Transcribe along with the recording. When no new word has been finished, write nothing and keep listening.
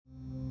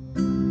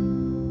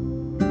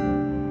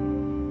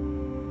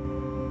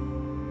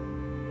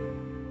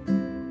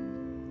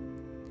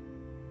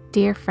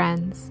Dear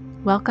friends,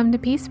 welcome to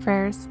Peace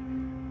Prayers.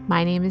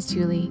 My name is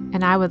Julie,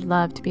 and I would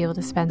love to be able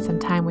to spend some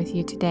time with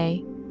you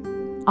today.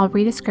 I'll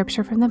read a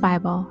scripture from the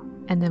Bible,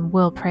 and then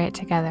we'll pray it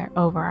together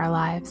over our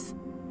lives.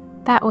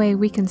 That way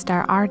we can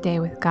start our day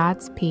with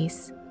God's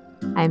peace.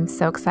 I'm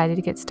so excited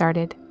to get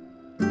started.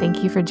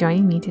 Thank you for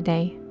joining me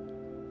today.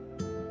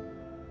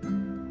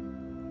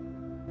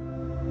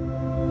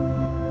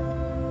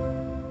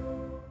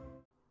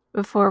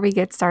 Before we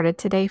get started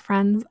today,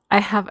 friends, I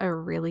have a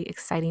really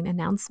exciting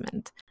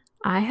announcement.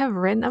 I have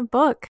written a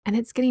book and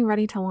it's getting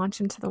ready to launch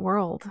into the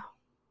world.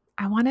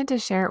 I wanted to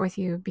share it with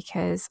you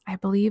because I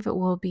believe it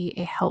will be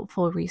a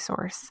helpful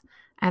resource,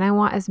 and I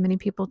want as many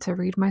people to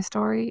read my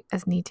story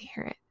as need to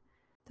hear it.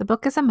 The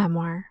book is a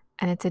memoir,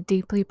 and it's a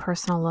deeply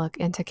personal look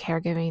into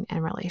caregiving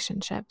and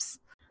relationships.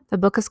 The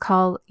book is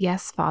called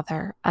Yes,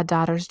 Father, A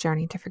Daughter's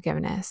Journey to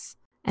Forgiveness,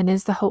 and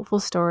is the hopeful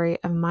story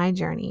of my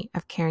journey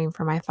of caring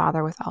for my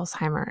father with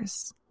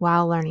Alzheimer's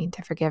while learning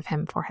to forgive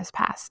him for his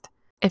past.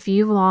 If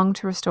you've longed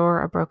to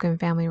restore a broken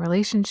family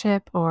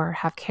relationship or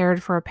have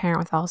cared for a parent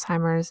with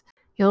Alzheimer's,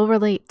 you'll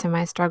relate to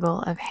my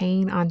struggle of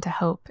hanging on to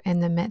hope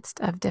in the midst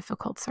of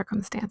difficult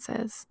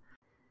circumstances.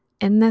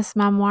 In this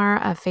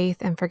memoir of faith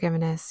and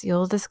forgiveness,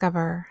 you'll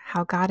discover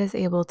how God is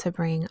able to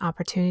bring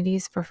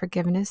opportunities for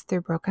forgiveness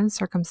through broken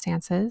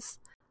circumstances.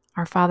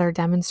 Our Father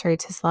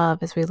demonstrates His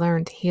love as we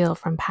learn to heal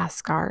from past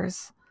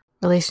scars.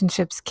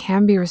 Relationships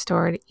can be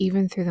restored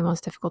even through the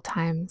most difficult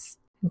times.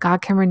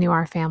 God can renew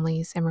our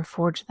families and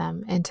reforge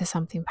them into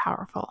something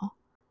powerful.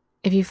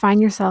 If you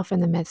find yourself in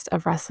the midst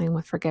of wrestling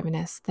with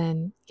forgiveness,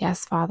 then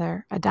Yes,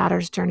 Father, A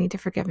Daughter's Journey to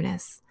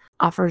Forgiveness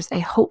offers a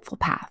hopeful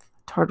path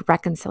toward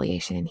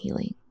reconciliation and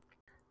healing.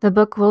 The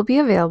book will be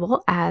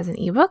available as an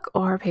ebook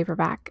or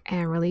paperback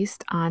and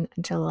released on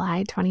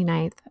July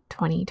 29th,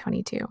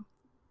 2022.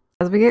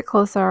 As we get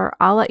closer,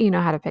 I'll let you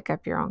know how to pick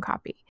up your own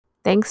copy.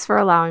 Thanks for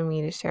allowing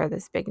me to share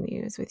this big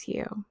news with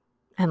you.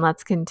 And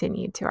let's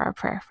continue to our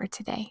prayer for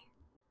today.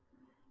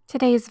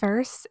 Today's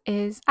verse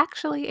is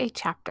actually a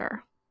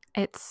chapter.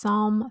 It's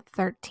Psalm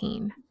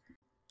 13.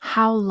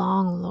 How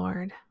long,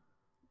 Lord,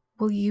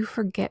 will you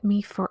forget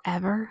me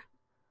forever?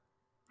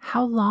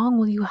 How long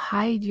will you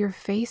hide your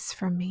face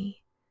from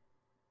me?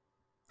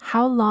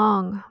 How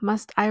long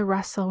must I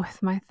wrestle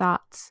with my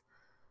thoughts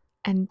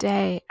and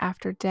day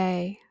after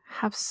day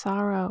have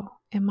sorrow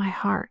in my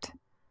heart?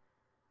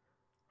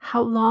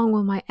 How long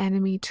will my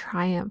enemy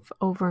triumph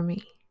over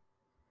me?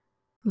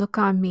 Look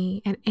on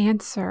me and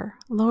answer,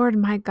 Lord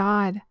my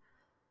God.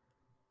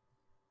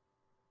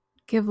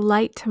 Give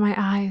light to my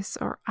eyes,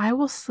 or I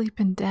will sleep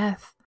in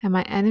death, and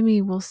my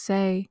enemy will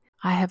say,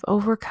 I have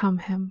overcome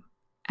him,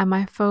 and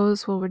my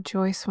foes will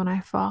rejoice when I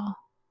fall.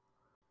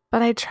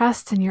 But I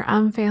trust in your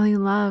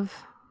unfailing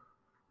love.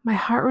 My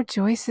heart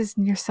rejoices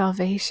in your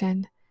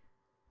salvation.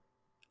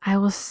 I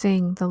will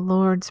sing the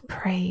Lord's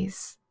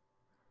praise,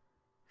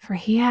 for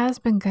he has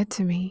been good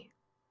to me.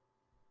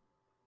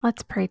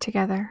 Let's pray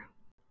together.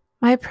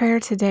 My prayer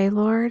today,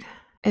 Lord,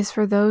 is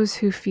for those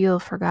who feel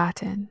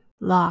forgotten,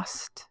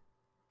 lost,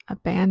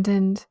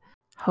 abandoned,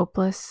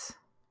 hopeless,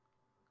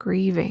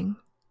 grieving,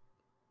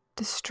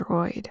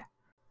 destroyed.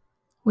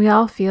 We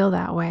all feel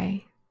that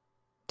way.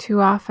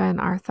 Too often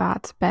our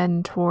thoughts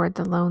bend toward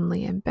the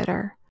lonely and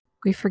bitter.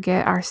 We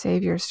forget our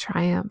Savior's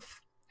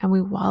triumph, and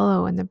we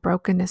wallow in the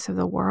brokenness of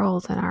the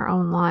world and our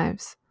own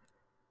lives.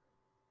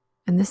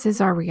 And this is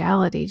our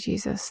reality,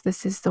 Jesus.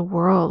 This is the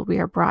world we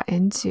are brought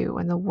into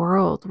and the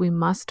world we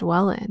must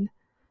dwell in.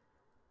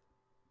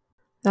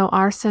 Though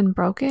our sin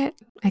broke it,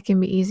 it can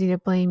be easy to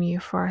blame you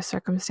for our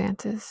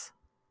circumstances.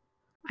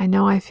 I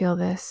know I feel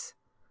this.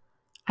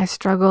 I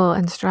struggle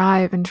and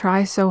strive and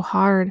try so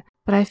hard,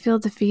 but I feel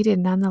defeated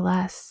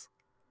nonetheless.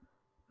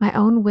 My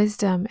own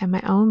wisdom and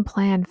my own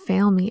plan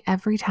fail me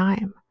every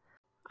time.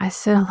 I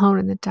sit alone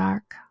in the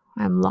dark.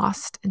 I am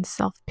lost in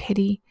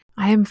self-pity.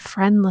 I am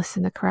friendless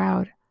in the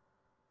crowd.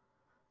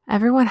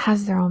 Everyone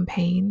has their own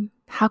pain.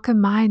 How can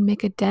mine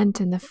make a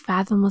dent in the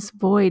fathomless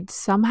void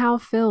somehow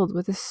filled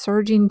with a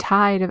surging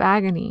tide of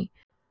agony?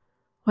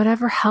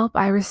 Whatever help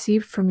I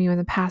received from you in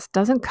the past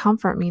doesn't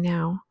comfort me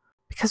now.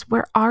 Because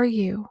where are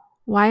you?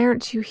 Why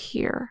aren't you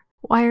here?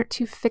 Why aren't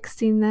you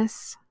fixing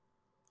this?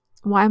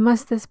 Why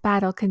must this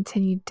battle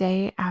continue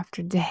day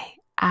after day,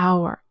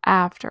 hour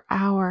after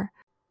hour?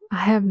 I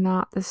have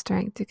not the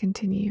strength to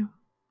continue.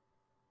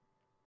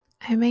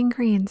 I'm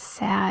angry and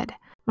sad.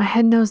 My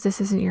head knows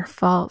this isn't your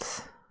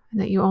fault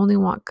and that you only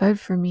want good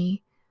for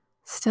me.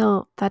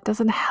 Still, that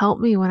doesn't help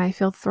me when I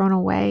feel thrown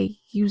away,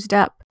 used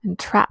up, and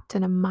trapped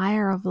in a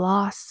mire of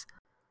loss.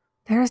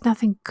 There is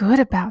nothing good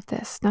about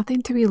this,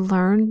 nothing to be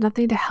learned,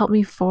 nothing to help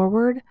me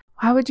forward.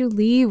 Why would you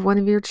leave one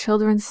of your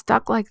children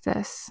stuck like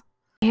this?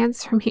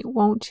 Answer me,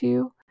 won't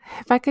you?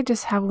 If I could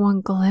just have one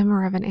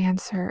glimmer of an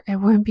answer, it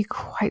wouldn't be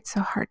quite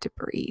so hard to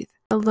breathe.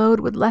 The load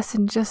would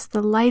lessen just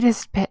the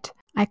lightest bit.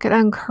 I could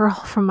uncurl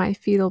from my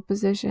fetal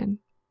position.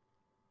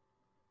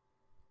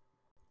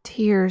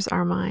 Tears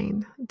are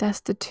mine.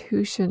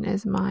 Destitution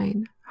is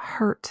mine.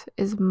 Hurt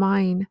is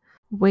mine.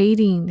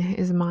 Waiting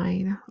is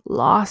mine.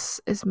 Loss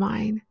is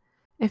mine.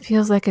 It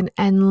feels like an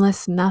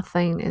endless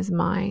nothing is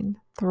mine,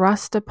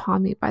 thrust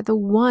upon me by the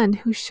one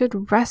who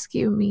should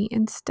rescue me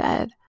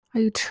instead. Are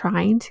you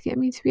trying to get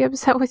me to be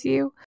upset with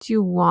you? Do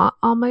you want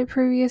all my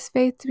previous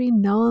faith to be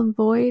null and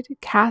void,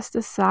 cast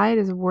aside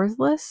as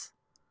worthless?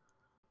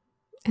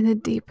 In the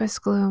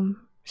deepest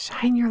gloom,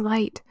 shine your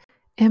light.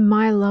 In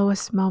my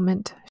lowest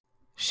moment,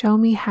 show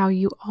me how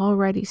you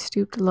already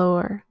stooped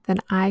lower than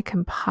I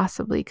can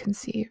possibly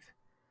conceive.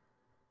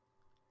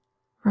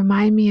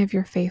 Remind me of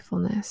your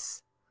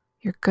faithfulness,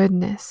 your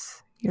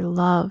goodness, your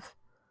love.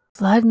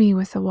 Flood me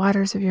with the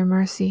waters of your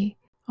mercy.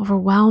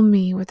 Overwhelm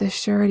me with the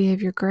surety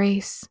of your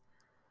grace.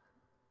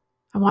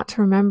 I want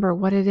to remember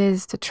what it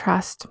is to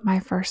trust my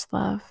first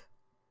love,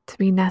 to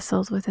be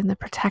nestled within the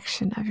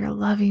protection of your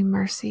loving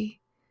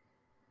mercy.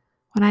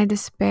 When I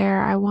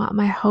despair, I want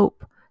my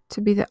hope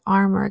to be the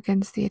armor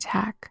against the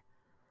attack,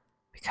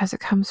 because it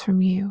comes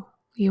from you,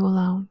 you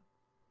alone.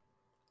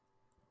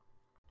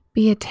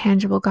 Be a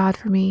tangible God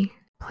for me.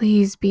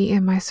 Please be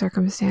in my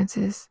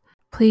circumstances.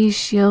 Please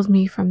shield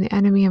me from the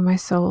enemy of my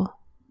soul.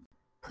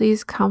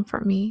 Please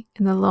comfort me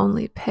in the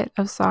lonely pit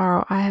of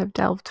sorrow I have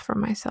delved for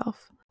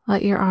myself.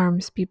 Let your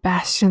arms be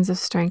bastions of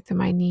strength in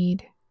my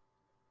need.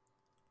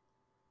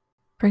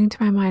 Bring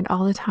to my mind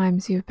all the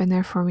times you have been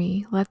there for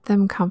me. Let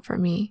them comfort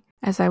me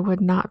as I would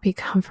not be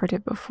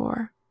comforted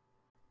before.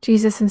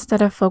 Jesus,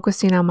 instead of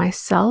focusing on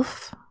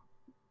myself,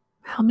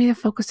 help me to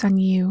focus on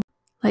you.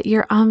 Let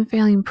your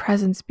unfailing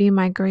presence be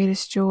my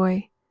greatest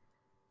joy.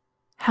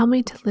 Help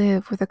me to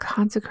live with a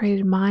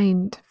consecrated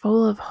mind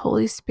full of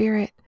Holy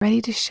Spirit,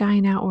 ready to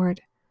shine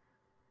outward.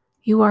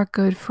 You are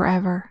good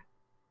forever.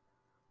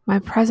 My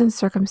present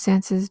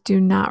circumstances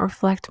do not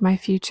reflect my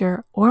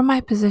future or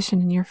my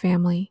position in your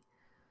family.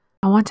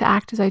 I want to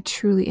act as I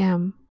truly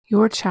am,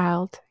 your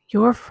child,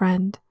 your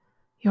friend,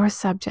 your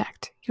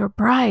subject, your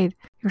bride,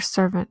 your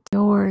servant,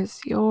 yours,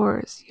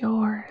 yours,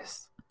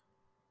 yours.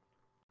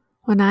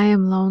 When I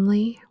am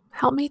lonely,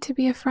 help me to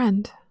be a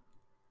friend.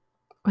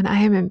 When I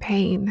am in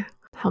pain,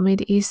 help me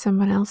to ease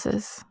someone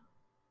else's.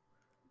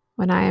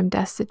 When I am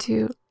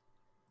destitute,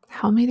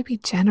 help me to be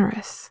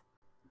generous.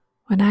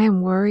 When I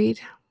am worried,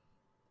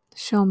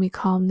 show me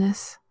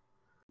calmness.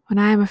 When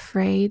I am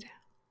afraid,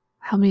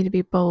 help me to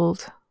be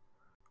bold.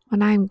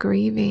 When I am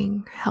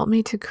grieving, help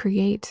me to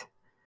create.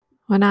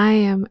 When I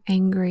am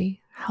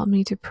angry, help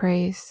me to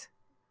praise.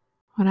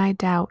 When I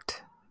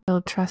doubt,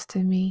 build trust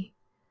in me.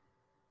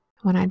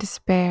 When I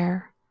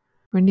despair,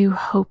 renew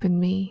hope in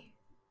me.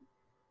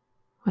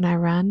 When I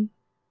run,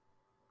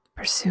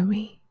 pursue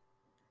me.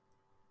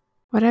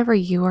 Whatever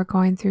you are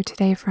going through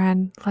today,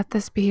 friend, let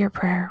this be your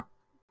prayer.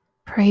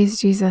 Praise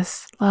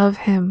Jesus, love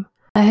him,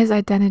 let his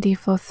identity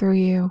flow through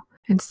you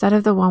instead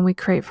of the one we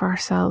create for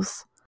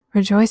ourselves.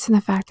 Rejoice in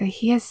the fact that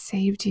he has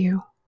saved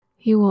you.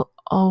 He will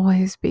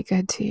always be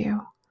good to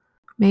you.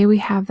 May we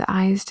have the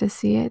eyes to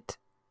see it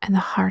and the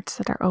hearts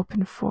that are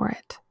open for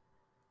it.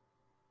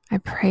 I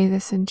pray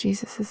this in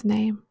Jesus'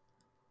 name.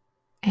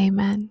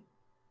 Amen.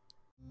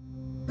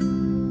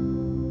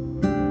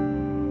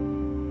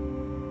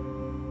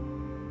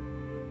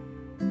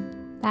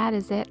 That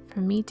is it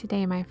from me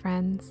today, my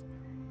friends.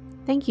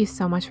 Thank you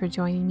so much for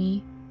joining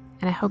me,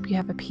 and I hope you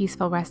have a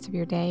peaceful rest of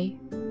your day.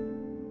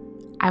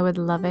 I would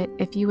love it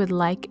if you would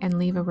like and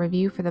leave a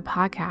review for the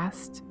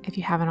podcast if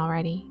you haven't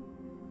already.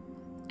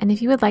 And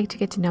if you would like to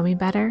get to know me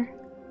better,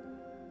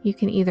 you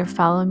can either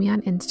follow me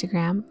on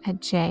Instagram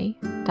at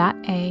j.a.sellers,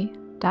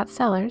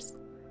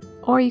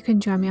 or you can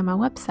join me on my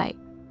website,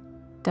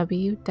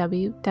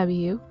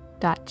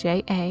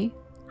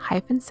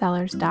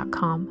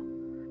 www.ja-sellers.com.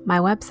 My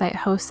website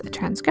hosts a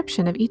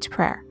transcription of each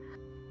prayer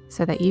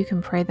so that you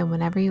can pray them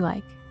whenever you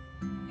like.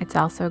 It's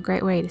also a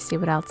great way to see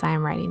what else I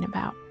am writing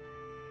about.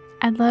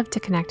 I'd love to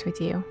connect with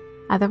you.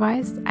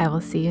 Otherwise, I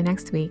will see you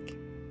next week.